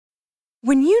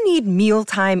When you need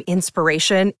mealtime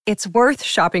inspiration, it's worth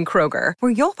shopping Kroger,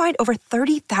 where you'll find over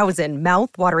 30,000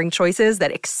 mouth-watering choices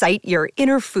that excite your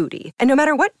inner foodie. And no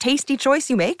matter what tasty choice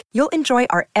you make, you'll enjoy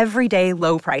our everyday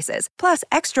low prices, plus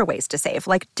extra ways to save,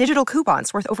 like digital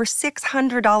coupons worth over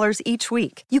 $600 each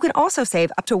week. You can also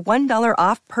save up to $1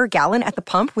 off per gallon at the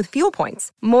pump with fuel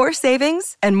points. More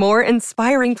savings and more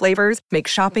inspiring flavors make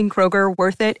shopping Kroger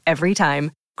worth it every time.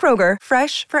 Kroger,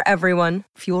 fresh for everyone.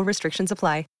 Fuel restrictions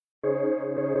apply.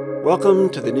 Welcome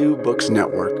to the New Books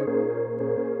Network.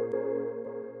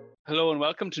 Hello and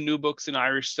welcome to New Books in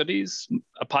Irish Studies,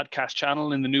 a podcast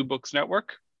channel in the New Books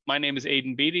Network. My name is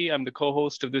Aidan Beattie. I'm the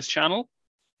co-host of this channel.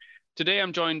 Today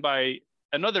I'm joined by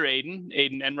another Aidan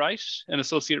Enright, an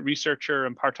associate researcher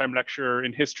and part-time lecturer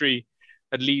in history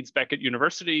at Leeds Beckett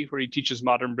University, where he teaches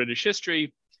modern British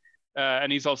history.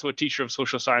 And he's also a teacher of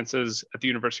social sciences at the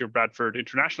University of Bradford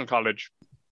International College.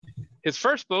 His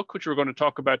first book, which we're going to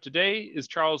talk about today, is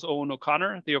Charles Owen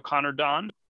O'Conor, The O'Conor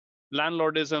Don,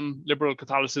 Landlordism, Liberal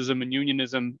Catholicism and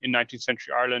Unionism in 19th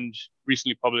Century Ireland,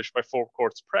 recently published by Four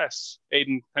Courts Press.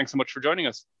 Aidan, thanks so much for joining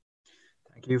us.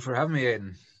 Thank you for having me,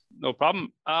 Aidan. No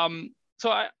problem.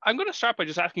 So I'm going to start by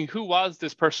just asking, who was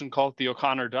this person called the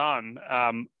O'Conor Don?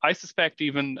 I suspect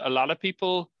even a lot of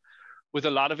people with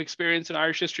a lot of experience in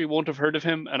Irish history won't have heard of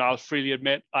him, and I'll freely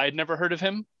admit I had never heard of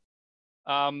him.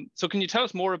 So can you tell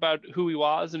us more about who he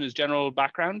was and his general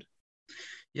background?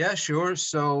 Yeah, sure.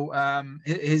 So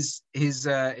his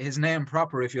name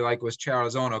proper, if you like, was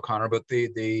Charles Owen O'Conor, but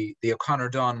the O'Conor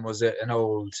Don was an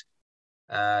old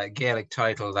Gaelic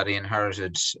title that he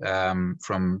inherited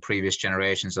from previous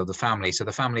generations of the family. So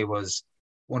the family was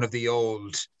one of the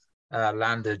old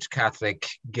landed Catholic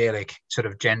Gaelic sort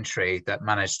of gentry that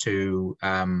managed to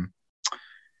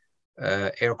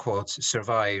air quotes,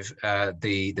 survive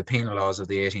the penal laws of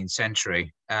the 18th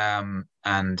century and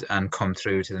come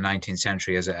through to the 19th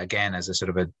century as a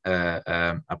sort of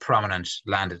a prominent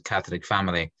landed Catholic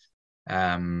family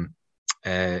in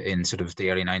sort of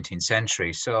the early 19th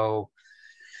century. So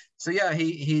yeah,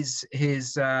 his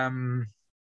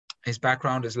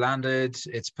background is landed.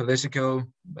 It's political.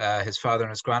 His father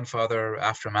and his grandfather,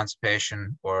 after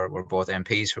emancipation, were both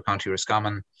MPs for County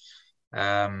Roscommon.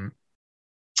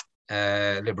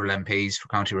 Liberal MPs for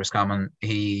County Roscommon.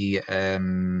 He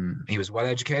was well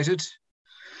educated.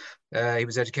 He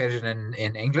was educated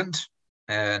in England,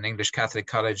 an English Catholic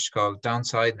college called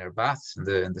Downside near Bath in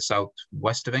the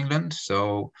southwest of England.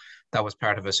 So that was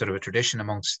part of a sort of a tradition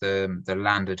amongst the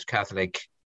landed Catholic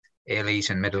elite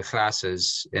and middle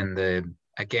classes in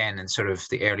sort of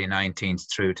the early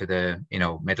 19th through to the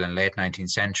middle and late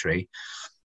 19th century,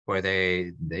 where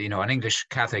they an English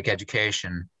Catholic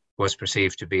education was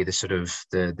perceived to be the sort of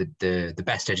the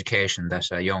best education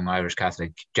that a young Irish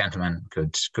Catholic gentleman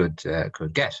could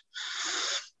get.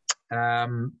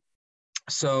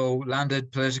 So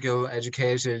landed, political,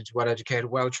 educated,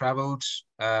 well-traveled.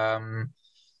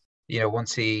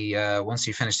 Once he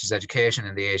finished his education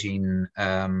in the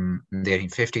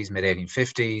 1850s,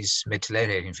 mid to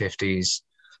late 1850s,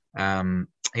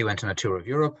 he went on a tour of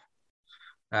Europe,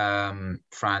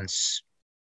 France,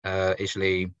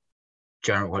 Italy,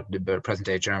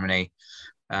 present-day Germany,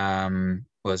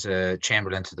 was a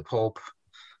Chamberlain to the Pope,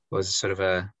 was sort of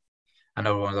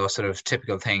another one of those sort of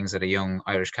typical things that a young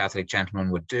Irish Catholic gentleman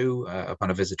would do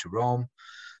upon a visit to Rome.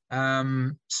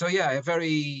 So yeah, a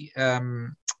very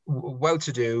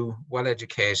well-to-do,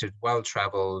 well-educated,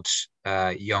 well-travelled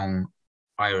young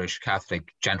Irish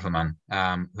Catholic gentleman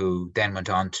who then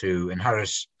went on to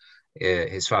inherit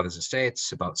his father's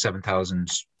estates, about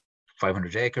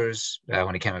 7,500 acres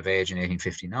when he came of age in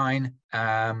 1859,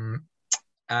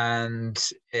 and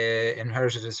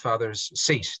inherited his father's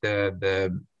seat. He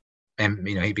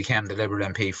became the Liberal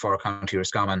MP for County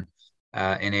Roscommon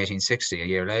in 1860, a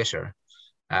year later,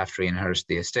 after he inherited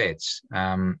the estates.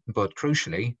 But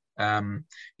crucially,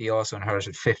 he also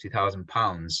inherited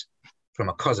 £50,000 from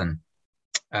a cousin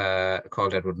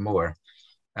called Edward Moore.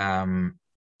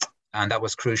 And that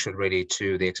was crucial, really,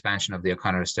 to the expansion of the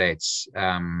O'Conor estates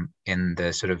in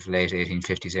the sort of late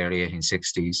 1850s, early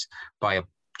 1860s,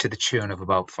 to the tune of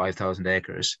about 5,000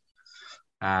 acres.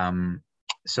 So,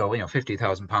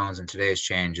 £50,000 in today's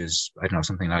change is, I don't know,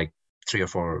 something like 3 or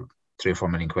 4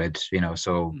 million quid.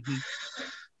 So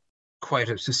quite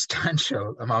a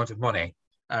substantial amount of money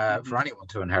for anyone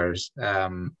to inherit.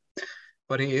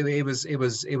 But it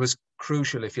was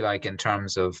crucial, if you like, in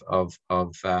terms of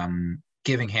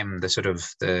giving him the sort of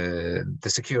the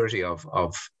security of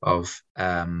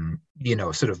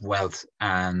sort of wealth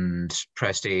and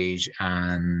prestige,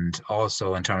 and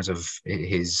also in terms of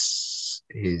his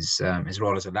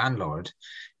role as a landlord,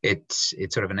 it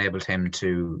sort of enabled him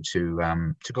to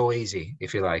go easy,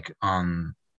 if you like,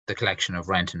 on the collection of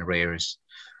rent and arrears,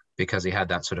 because he had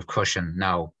that sort of cushion.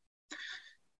 Now,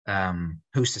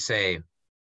 who's to say,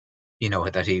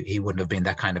 that he wouldn't have been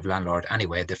that kind of landlord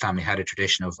anyway? The family had a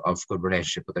tradition of good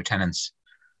relationship with their tenants.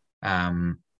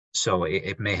 So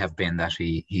it may have been that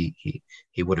he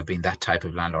would have been that type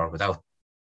of landlord without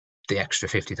the extra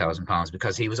 £50,000,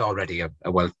 because he was already a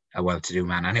well-to-do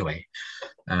man anyway.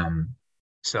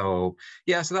 So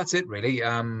that's it really.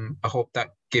 I hope that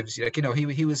gives you,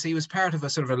 he was part of a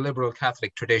sort of a liberal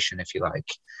Catholic tradition, if you like,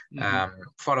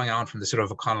 following on from the sort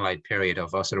of O'Connellite period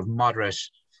of a sort of moderate,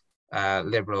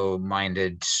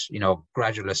 liberal-minded,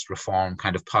 gradualist reform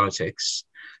kind of politics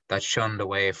that shunned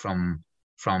away from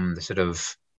the sort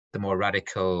of the more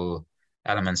radical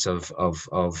elements of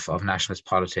nationalist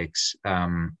politics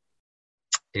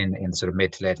in the sort of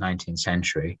mid to late 19th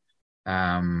century,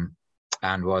 and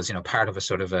was part of a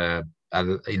sort of the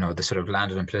sort of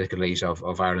landed and political elite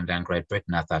of Ireland and Great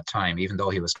Britain at that time. Even though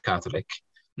he was Catholic,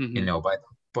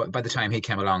 by the time he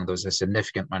came along, there was a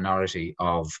significant minority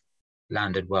of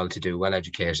landed, well-to-do,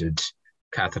 well-educated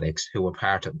Catholics who were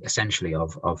part of, essentially,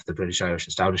 of the British Irish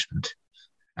establishment,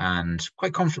 and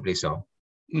quite comfortably so.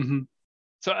 Mm-hmm.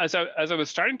 So as I was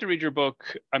starting to read your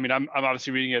book, I mean, I'm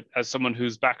obviously reading it as someone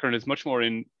whose background is much more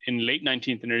in late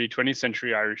 19th and early 20th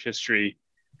century Irish history.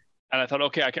 And I thought,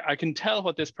 okay, I can tell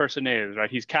what this person is, right?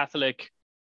 He's Catholic,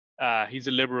 he's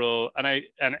a liberal, and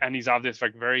he's of this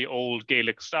like very old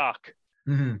Gaelic stock.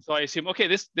 Mm-hmm. So I assume, okay,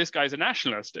 this guy's a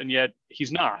nationalist, and yet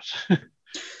he's not.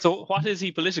 So what is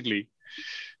he politically?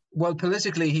 Well,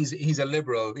 politically, he's a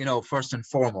liberal, first and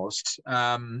foremost.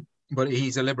 But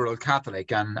he's a liberal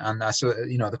Catholic, and that's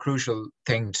the crucial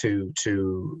thing to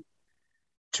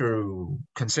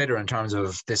consider in terms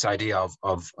of this idea of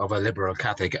a liberal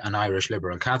Catholic, an Irish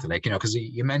liberal Catholic. Because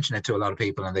you mention it to a lot of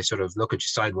people, and they sort of look at you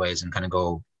sideways and kind of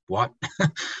go, "What?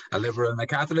 A liberal and a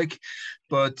Catholic?"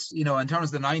 But in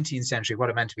terms of the 19th century, what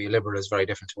it meant to be a liberal is very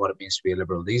different to what it means to be a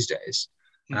liberal these days.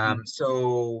 Mm-hmm.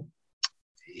 So,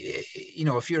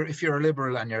 if you're a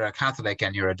liberal and you're a Catholic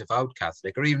and you're a devout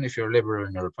Catholic, or even if you're a liberal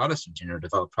and you're a Protestant and you're a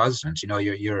devout Protestant,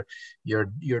 your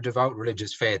devout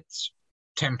religious faith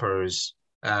tempers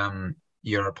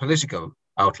your political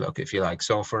outlook, if you like.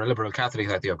 So for a liberal Catholic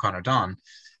like the O'Connor Don,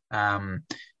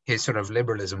 his sort of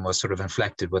liberalism was sort of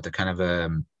inflected with a kind of a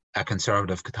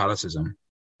conservative Catholicism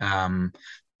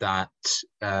that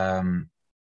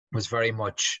was very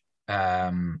much,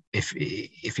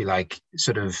 if you like,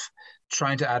 sort of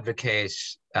trying to advocate,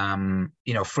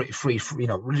 free,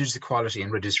 religious equality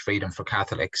and religious freedom for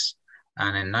Catholics.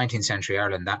 And in 19th century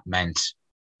Ireland, that meant,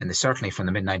 and certainly from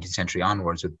the mid 19th century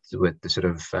onwards, with the sort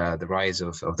of the rise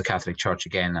of the Catholic Church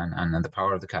again, and the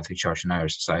power of the Catholic Church in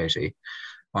Irish society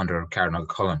under Cardinal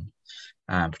Cullen,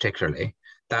 particularly,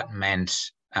 that meant,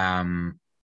 freedom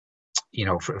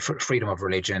of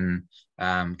religion,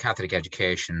 Catholic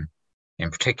education in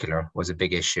particular was a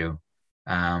big issue.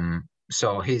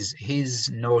 So his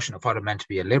notion of what it meant to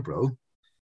be a liberal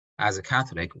as a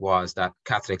Catholic was that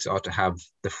Catholics ought to have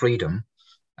the freedom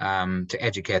to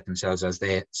educate themselves as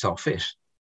they saw fit.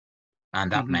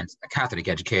 And that meant a Catholic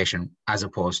education as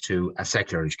opposed to a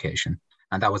secular education.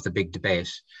 And that was the big debate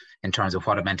in terms of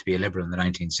what it meant to be a liberal in the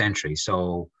 19th century.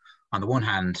 So on the one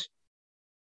hand,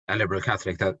 a liberal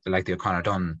Catholic that, like the O'Connor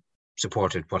Dunn,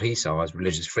 supported what he saw as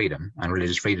religious freedom, and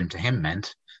religious freedom to him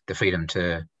meant the freedom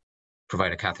to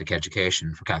provide a Catholic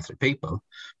education for Catholic people.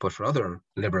 But for other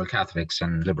liberal Catholics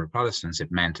and liberal Protestants,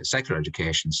 it meant a secular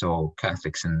education. So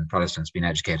Catholics and Protestants being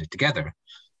educated together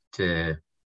to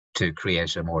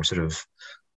create a more sort of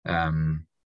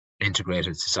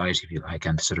integrated society, if you like,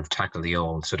 and to sort of tackle the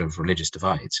old sort of religious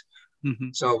divides. Mm-hmm.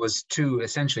 So it was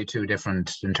essentially two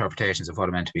different interpretations of what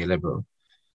it meant to be a liberal.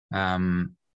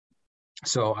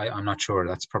 So I'm not sure.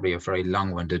 That's probably a very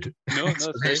long-winded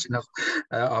explanation of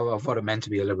what it meant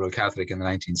to be a liberal Catholic in the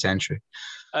 19th century.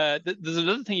 There's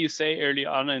another thing you say early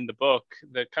on in the book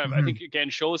that kind of, I think,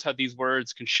 again, shows how these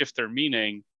words can shift their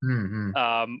meaning,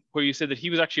 where you said that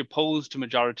he was actually opposed to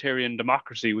majoritarian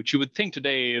democracy, which you would think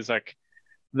today is like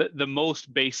the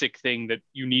most basic thing that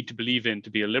you need to believe in to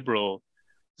be a liberal.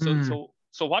 So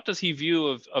what does he view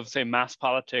of say, mass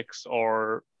politics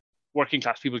or working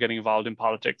class people getting involved in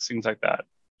politics, things like that?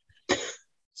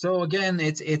 So again,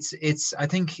 it's I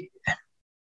think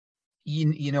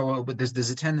there's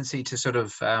a tendency to sort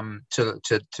of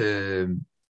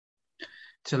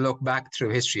to look back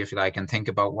through history, if you like, and think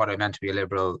about what it meant to be a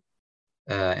liberal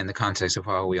in the context of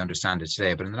how we understand it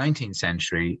today. But in the 19th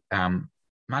century,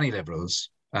 many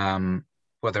liberals,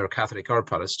 whether Catholic or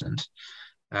Protestant,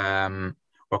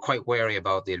 were quite wary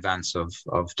about the advance of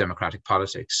democratic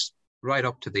politics right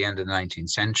up to the end of the 19th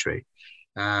century.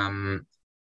 Many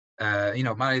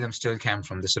of them still came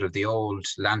from the sort of the old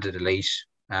landed elite,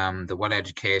 the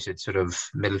well-educated sort of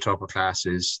middle to upper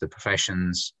classes, the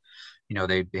professions.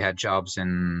 They had jobs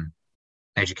in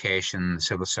education, the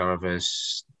civil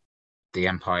service, the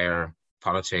empire,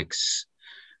 politics,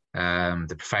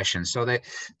 the professions. So they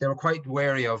were quite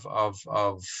wary of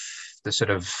the sort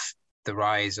of the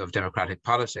rise of democratic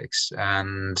politics,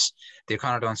 and the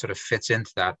O'Connor sort of fits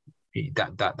into that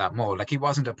mold. Like, he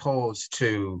wasn't opposed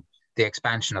to the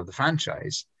expansion of the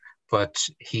franchise, but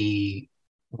he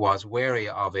was wary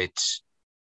of it,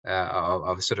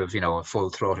 of sort of a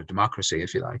full-throated democracy,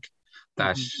 if you like,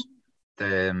 that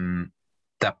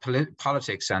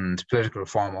politics and political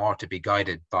reform ought to be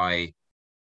guided by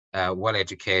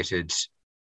well-educated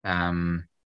men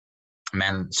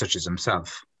such as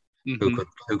himself, who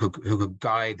could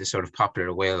guide the sort of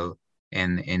popular will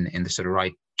in the sort of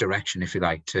right direction, if you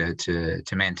like,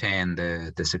 to maintain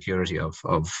the security of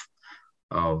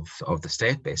the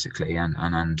state, basically, and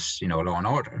law and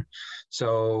order.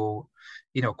 So,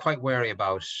 quite wary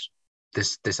about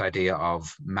this idea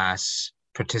of mass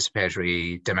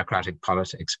participatory democratic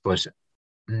politics, but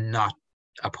not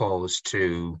opposed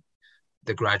to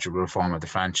the gradual reform of the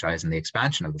franchise and the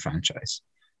expansion of the franchise,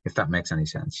 if that makes any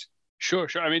sense. Sure.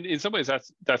 I mean, in some ways,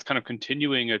 that's kind of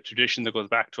continuing a tradition that goes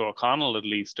back to O'Connell, at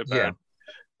least,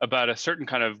 about a certain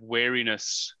kind of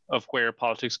wariness of where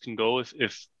politics can go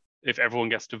if everyone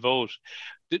gets to vote.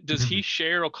 Does he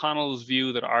share O'Connell's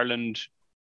view that Ireland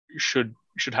should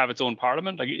have its own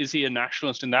parliament? Like, is he a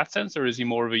nationalist in that sense, or is he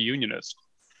more of a unionist?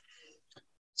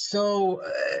 So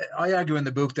I argue in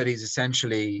the book that he's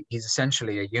essentially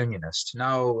a unionist.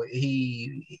 Now,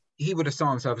 he would have saw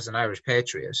himself as an Irish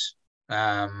patriot,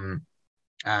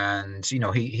 and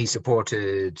he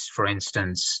supported, for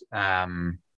instance,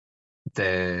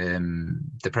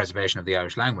 the preservation of the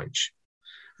Irish language.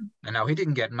 And now, he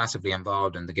didn't get massively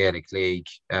involved in the Gaelic League.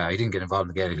 He didn't get involved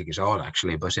in the Gaelic League at all,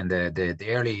 actually. But in the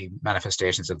early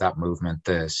manifestations of that movement,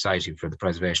 the Society for the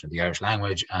Preservation of the Irish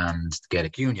Language and the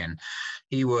Gaelic Union,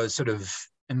 he was sort of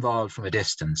involved from a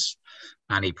distance,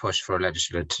 and he pushed for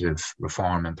legislative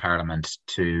reform in Parliament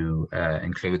to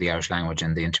include the Irish language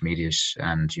in the intermediate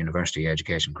and university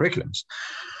education curriculums.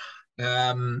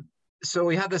 So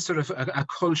we had this sort of a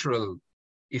cultural,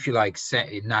 if you like,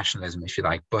 nationalism, if you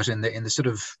like, but in the sort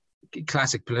of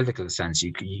classic political sense,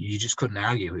 you just couldn't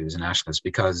argue he was a nationalist,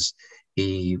 because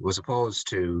he was opposed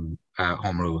to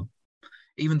home rule,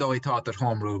 even though he thought that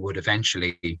home rule would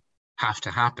eventually have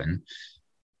to happen.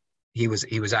 He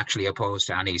was actually opposed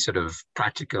to any sort of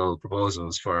practical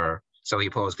proposals so he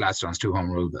opposed Gladstone's 2 home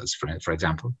rule bills, for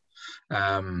example.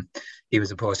 He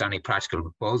was opposed to any practical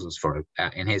proposals for it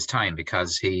in his time,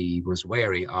 because he was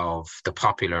wary of the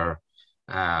popular,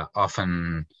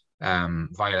 often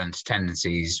violent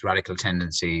tendencies, radical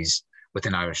tendencies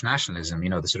within Irish nationalism.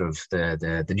 The sort of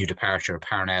the New Departure,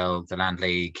 Parnell, the Land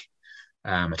League,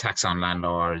 attacks on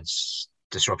landlords,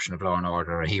 disruption of law and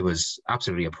order. He was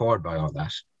absolutely abhorred by all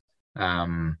that.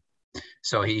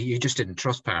 So he just didn't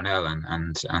trust Parnell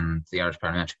and the Irish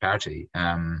Parliamentary Party.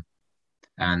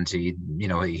 And he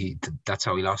that's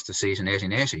how he lost the seat in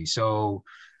 1880. So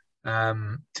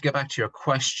to get back to your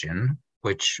question,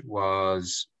 which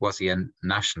was he a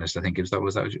nationalist? I think was that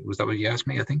what you asked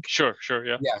me? I think. Sure,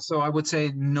 yeah. Yeah. So I would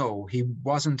say no, he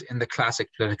wasn't in the classic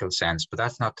political sense, but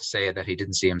that's not to say that he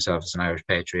didn't see himself as an Irish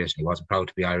patriot. He wasn't proud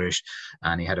to be Irish,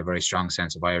 and he had a very strong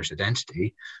sense of Irish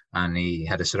identity, and he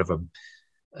had a sort of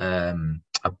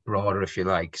a broader, if you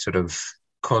like, sort of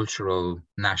cultural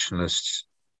nationalist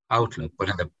outlook.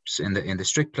 But in the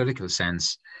strict political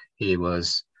sense, he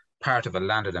was part of a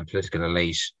landed and political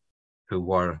elite who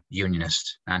were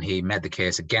unionist, and he made the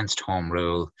case against home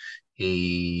rule.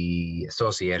 He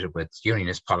associated with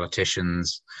unionist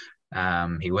politicians.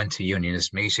 He went to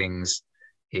unionist meetings.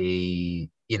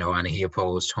 And he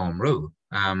opposed home rule.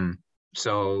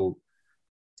 So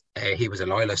he was a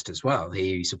loyalist as well.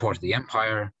 He supported the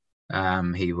empire.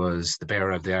 He was the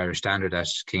bearer of the Irish standard at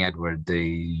King Edward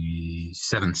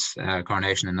VII's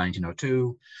coronation in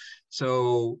 1902.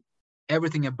 So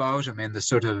everything about him in the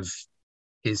sort of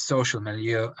his social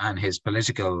milieu and his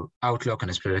political outlook and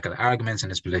his political arguments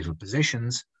and his political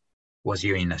positions was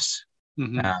unionist.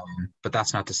 But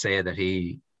that's not to say that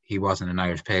he wasn't an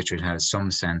Irish patriot, had some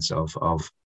sense of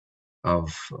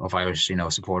Irish,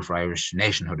 support for Irish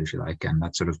nationhood, if you like, and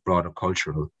that sort of broader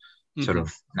cultural sort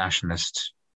of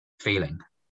nationalist feeling.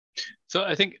 So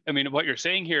I think, what you're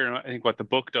saying here, and I think what the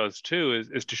book does too,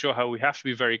 is to show how we have to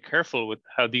be very careful with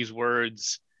how these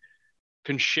words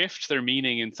can shift their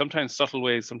meaning in sometimes subtle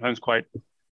ways, sometimes quite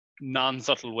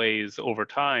non-subtle ways over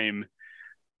time.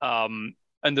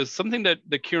 And there's something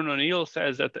that Kieran O'Neill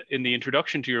says in the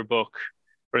introduction to your book,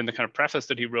 or in the kind of preface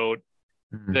that he wrote,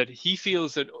 that he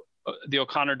feels that the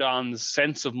O'Connor Don's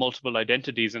sense of multiple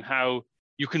identities and how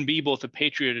you can be both a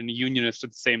patriot and a unionist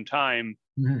at the same time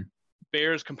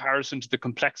bears comparison to the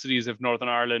complexities of Northern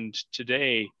Ireland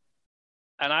today.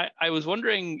 And I was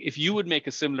wondering if you would make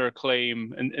a similar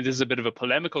claim, and this is a bit of a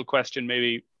polemical question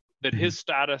maybe, that his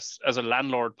status as a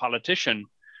landlord politician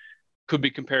could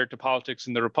be compared to politics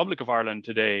in the Republic of Ireland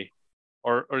today,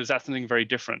 or is that something very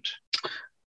different?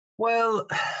 Well,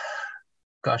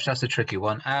 gosh, that's a tricky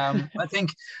one. I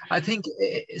think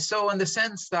so, in the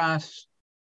sense that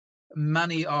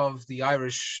many of the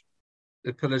Irish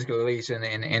political elite in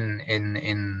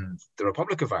the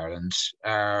Republic of Ireland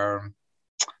are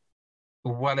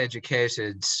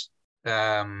well-educated,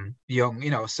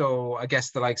 young, so I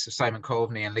guess the likes of Simon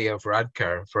Coveney and Leo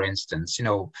Varadkar, for instance,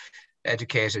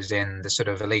 educated in the sort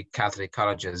of elite Catholic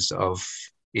colleges of,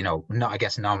 not, I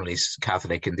guess, nominally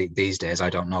Catholic in these days, I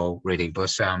don't know really,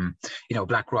 but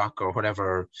Blackrock or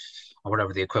whatever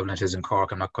the equivalent is in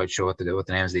Cork. I'm not quite sure what the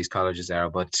names of these colleges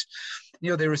are, but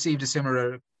they received a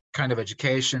similar kind of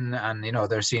education, and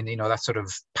they're seeing that sort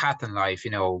of path in life,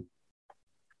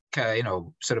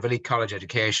 sort of elite college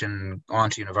education on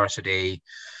to university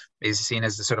is seen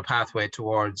as the sort of pathway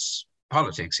towards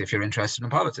politics, if you're interested in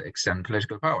politics and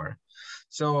political power.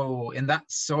 So in that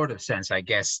sort of sense, I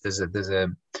guess there's a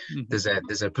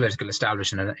political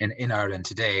establishment in Ireland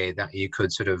today that you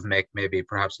could sort of make maybe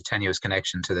perhaps a tenuous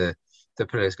connection to the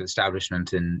political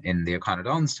establishment in the O'Connor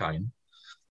Don's time,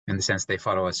 in the sense they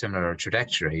follow a similar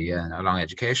trajectory along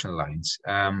educational lines.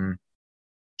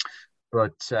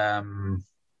 But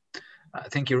I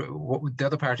think the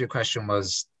other part of your question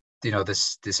was,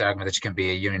 this argument that you can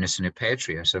be a unionist and a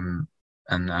patriot and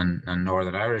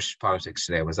Northern Irish politics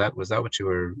today. Was that what you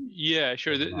were? Yeah,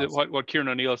 sure. What Kieran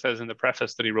O'Neill says in the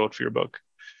preface that he wrote for your book.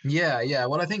 Yeah.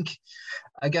 Well,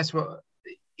 I guess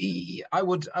I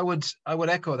would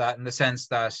echo that, in the sense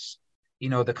that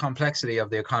the complexity of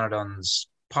the O'Connor Don's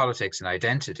politics and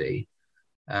identity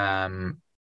can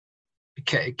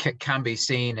be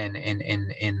seen in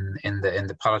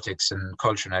the politics and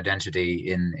culture and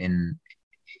identity in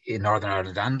Northern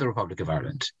Ireland and the Republic of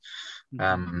Ireland.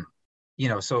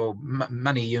 So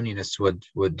many unionists would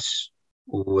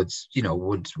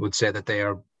say that they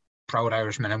are proud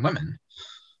Irish men and women,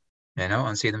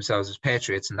 and see themselves as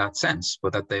patriots in that sense,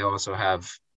 but that they also have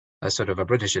a sort of a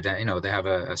British, they have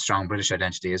a strong British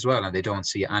identity as well, and they don't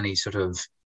see any sort of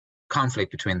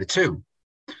conflict between the two.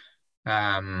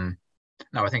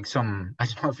 Now, I think I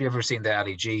don't know if you've ever seen the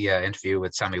Ali G interview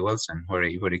with Sammy Wilson, where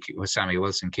Sammy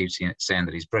Wilson keeps saying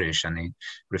that he's British and he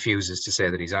refuses to say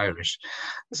that he's Irish.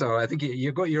 So I think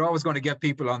you're always going to get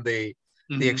people on the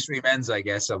extreme ends, I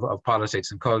guess, of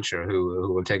politics and culture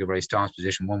who will take a very staunch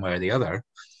position one way or the other.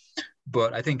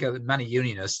 But I think many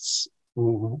unionists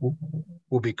will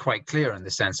be quite clear in the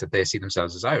sense that they see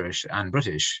themselves as Irish and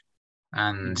British.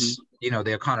 And,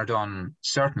 the O'Connor Don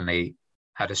certainly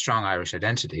had a strong Irish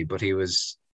identity, but he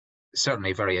was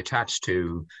certainly very attached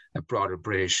to a broader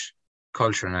British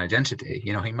culture and identity.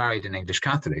 He married an English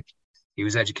Catholic. He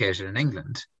was educated in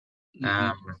England.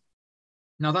 Now,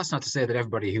 that's not to say that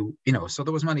everybody who, so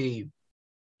there was many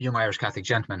young Irish Catholic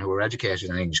gentlemen who were educated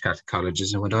in English Catholic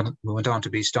colleges and went on to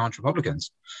be staunch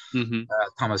Republicans.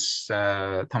 Thomas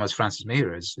Francis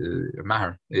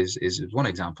Maher is one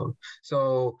example.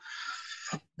 So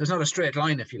there's not a straight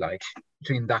line, if you like,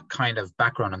 between that kind of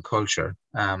background and culture.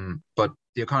 But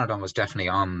the O'Connor Don was definitely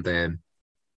on the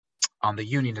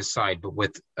unionist side, but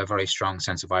with a very strong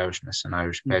sense of Irishness and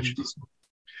Irish patriotism.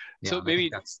 So maybe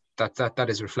that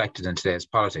is reflected in today's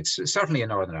politics, certainly in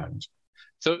Northern Ireland.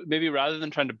 So maybe rather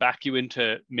than trying to back you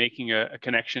into making a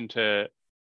connection to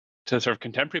sort of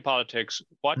contemporary politics,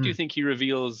 what do you think he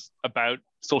reveals about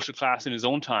social class in his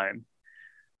own time?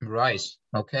 Right.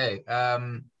 Okay.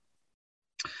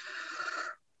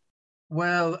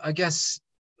 Well, I guess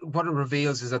what it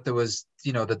reveals is that there was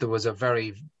a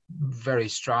very, very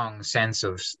strong sense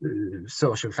of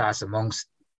social class amongst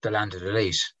the landed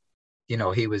elite.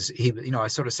 I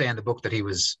sort of say in the book that he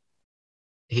was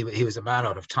a man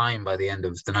out of time by the end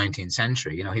of the 19th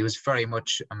century. He was very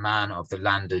much a man of the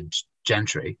landed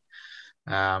gentry,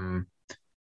 who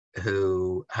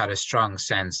had a strong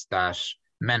sense that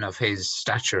men of his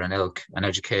stature and ilk and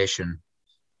education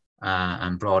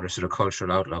and broader sort of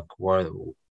cultural outlook were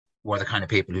the kind of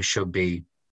people who should be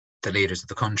the leaders of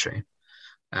the country,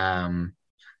 and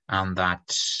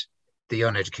that the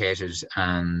uneducated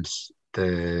and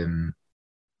the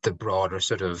broader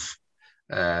sort of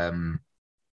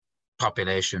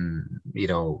population,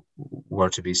 were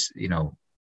to be,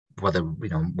 whether,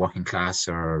 working class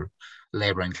or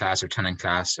labouring class or tenant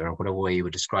class or whatever way you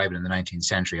would describe it in the 19th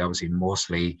century, obviously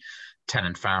mostly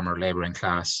tenant farmer labouring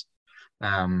class,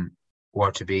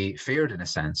 were to be feared in a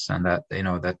sense, and that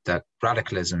that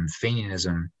radicalism,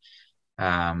 Fenianism,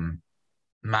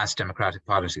 mass democratic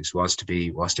politics was to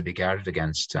be guarded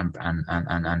against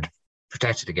and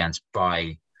protected against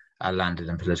by a landed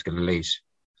and political elite.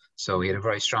 So he had a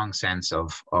very strong sense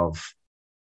of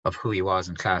who he was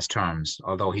in class terms,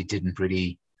 although he didn't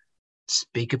really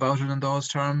speak about it in those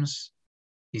terms.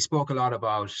 He spoke a lot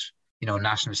about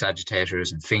nationalist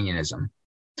agitators and Fenianism,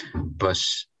 but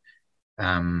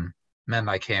men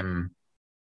like him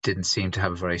didn't seem to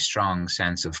have a very strong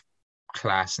sense of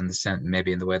class in the sense,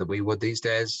 maybe in the way that we would these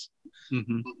days.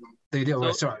 Mm-hmm. They did.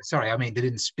 Sorry. I mean, they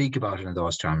didn't speak about it in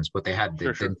those terms, but they had.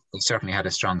 They certainly had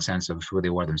a strong sense of who they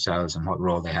were themselves and what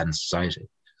role they had in society.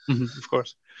 Mm-hmm, of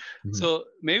course. Mm-hmm. So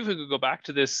maybe if we could go back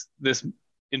to this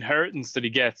inheritance that he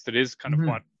gets, that is kind of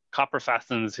what copper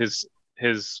fastens his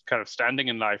kind of standing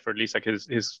in life, or at least like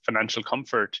his financial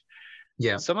comfort.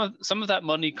 Yeah. Some of that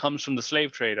money comes from the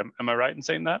slave trade. Am I right in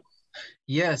saying that?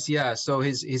 Yes, yeah. So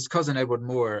his cousin Edward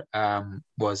Moore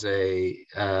was a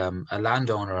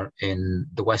landowner in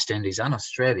the West Indies and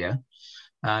Australia,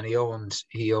 and he owned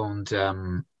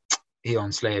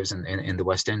slaves in the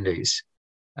West Indies,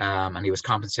 and he was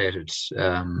compensated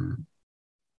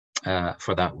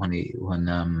for that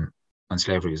when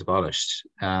slavery was abolished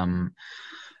in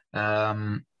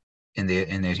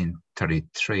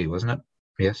 1833, wasn't it?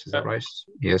 Yes, is that right?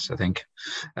 Yes, I think.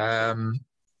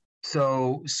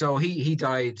 So he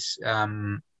died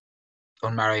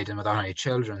unmarried and without any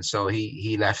children. So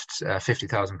he left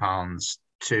 £50,000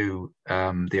 to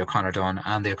the O'Connor Dunn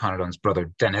and the O'Connor Dunn's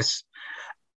brother Dennis,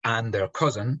 and their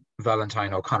cousin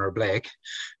Valentine O'Connor Blake,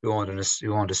 who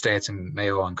owned estates in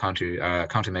Mayo and County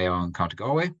Mayo and County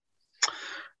Galway.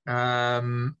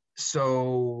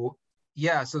 So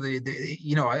I sort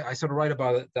of write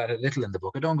about that a little in the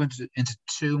book. I don't go into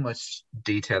too much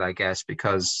detail, I guess,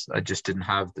 because I just didn't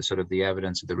have the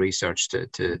evidence of the research to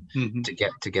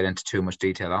get into too much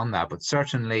detail on that. But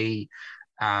certainly,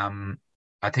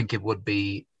 I think it would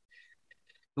be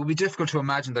difficult to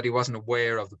imagine that he wasn't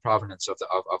aware of the provenance of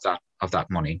that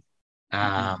money,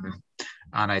 and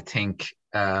I think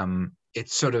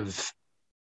it's sort of.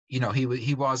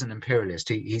 He was an imperialist.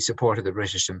 He supported the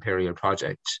British imperial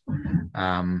project,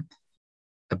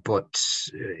 but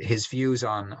his views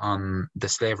on the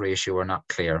slavery issue are not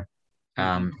clear.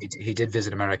 He did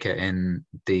visit America in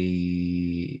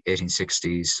the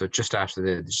 1860s, so just at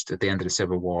the end of the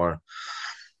Civil War,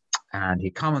 and he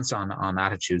comments on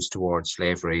attitudes towards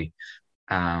slavery.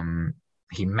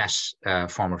 He met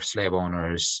former slave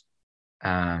owners.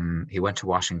 He went to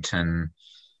Washington.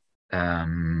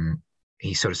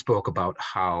 He sort of spoke about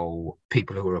how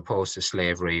people who were opposed to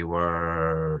slavery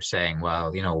were saying,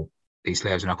 well, these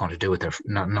slaves are not going to do with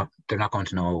they're not going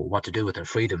to know what to do with their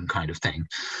freedom, kind of thing.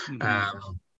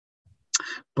 Mm-hmm.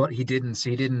 But he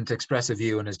didn't express a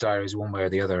view in his diaries one way or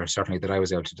the other, certainly that I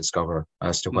was able to discover,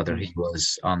 as to whether he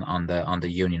was on the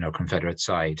Union or Confederate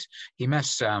side. He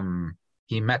met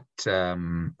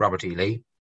Robert E. Lee,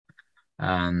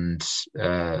 and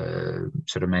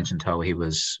sort of mentioned how he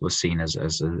was seen as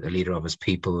a leader of his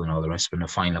people and all the rest of it, a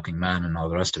fine-looking man and all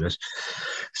the rest of it.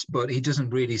 But he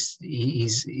doesn't really.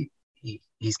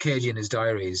 He's cagey in his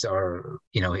diaries, or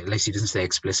at least he doesn't say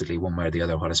explicitly one way or the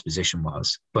other what his position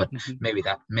was. But maybe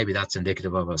that's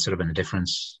indicative of a sort of an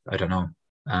indifference. I don't know.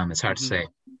 It's hard to say.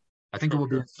 I think it would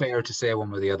be fair to say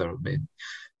one way or the other,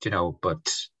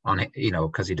 but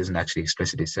because he doesn't actually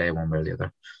explicitly say one way or the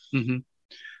other. Mm-hmm.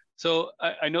 So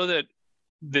I know that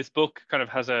this book kind of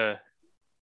has a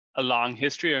long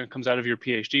history, and it comes out of your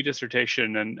PhD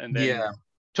dissertation, and then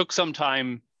took some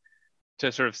time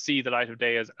to sort of see the light of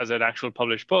day as an actual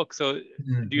published book. So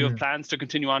do you have plans to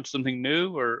continue on to something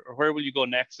new, or where will you go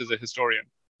next as a historian?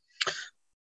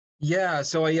 Yeah,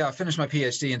 so I finished my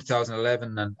PhD in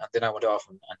 2011, and then I went off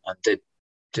and did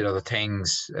other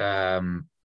things.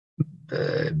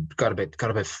 Got a bit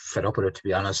fed up with it, to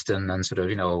be honest, and sort of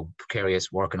precarious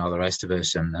work and all the rest of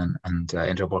it, and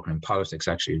ended up working in politics,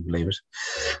 actually, believe it.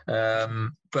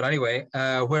 But anyway,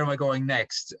 where am I going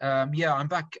next? I'm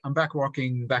back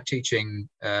teaching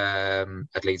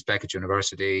at Leeds Beckett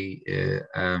University.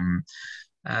 I'm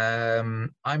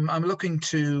looking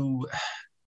to.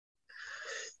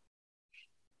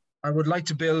 I would like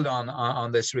to build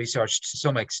on this research to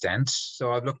some extent.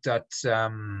 So I've looked at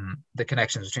the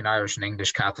connections between Irish and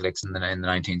English Catholics in the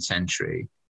 19th century.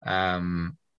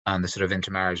 the sort of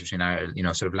intermarriage between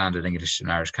sort of landed English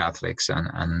and Irish Catholics,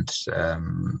 and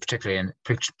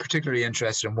particularly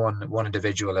interested in one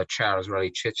individual, Charles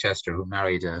Raleigh Chichester, who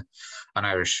married an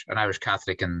Irish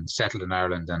Catholic and settled in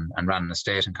Ireland and ran an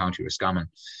estate in County Roscommon.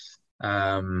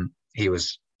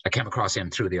 I came across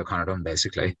him through the O'Connor Dunn,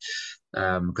 basically,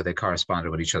 because they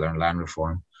corresponded with each other on land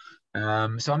reform.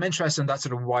 So I'm interested in that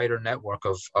sort of wider network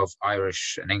of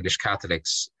Irish and English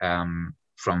Catholics from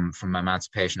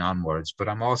emancipation onwards. But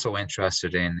I'm also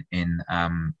interested in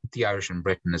the Irish in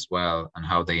Britain as well, and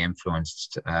how they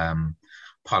influenced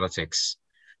politics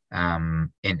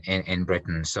in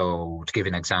Britain. So to give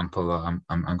you an example, I'm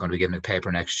going to be giving a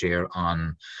paper next year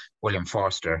on William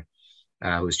Forster,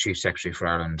 who was Chief Secretary for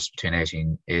Ireland between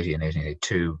 1880 and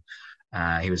 1882.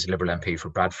 He was a Liberal MP for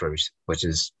Bradford, which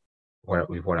is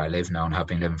where I live now and have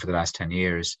been living for the last 10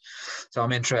 years. So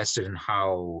I'm interested in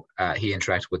how he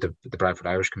interacted with the Bradford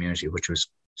Irish community, which was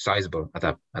sizable at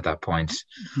that point.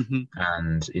 Mm-hmm.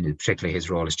 And particularly his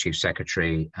role as Chief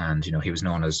Secretary, and he was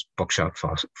known as Buckshot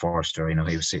Forster.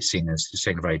 He was seen as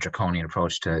taking a very draconian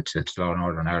approach to law and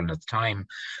order in Ireland at the time,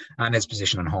 and his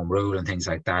position on home rule and things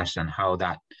like that, and how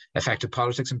that affected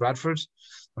politics in Bradford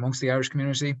amongst the Irish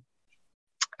community.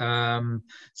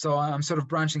 So I'm sort of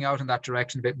branching out in that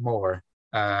direction a bit more,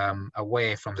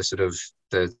 away from the sort of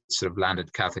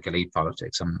landed Catholic elite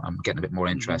politics. I'm getting a bit more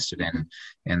interested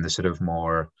in the sort of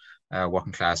more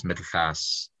working class, middle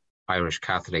class Irish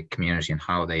Catholic community and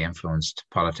how they influenced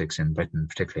politics in Britain,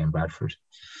 particularly in Bradford.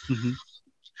 Mm-hmm.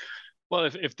 Well,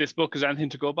 if this book is anything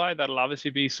to go by, that'll obviously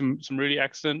be some really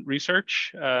excellent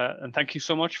research. And thank you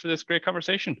so much for this great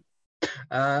conversation.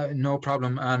 No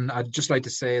problem. And I'd just like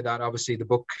to say that obviously the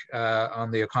book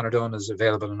on the O'Connor Dunn is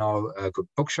available in all good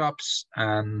bookshops,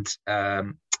 and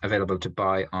available to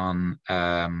buy on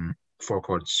Four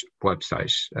Courts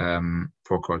website,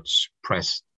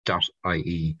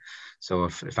 fourcourtspress.ie. So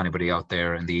if anybody out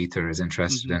there in the ether is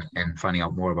interested in finding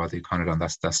out more about the O'Connor Dunn,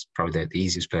 that's probably the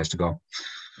easiest place to go.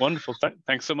 Wonderful.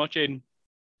 Thanks so much, Aidan.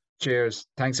 Cheers.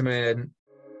 Thanks a million, Aidan.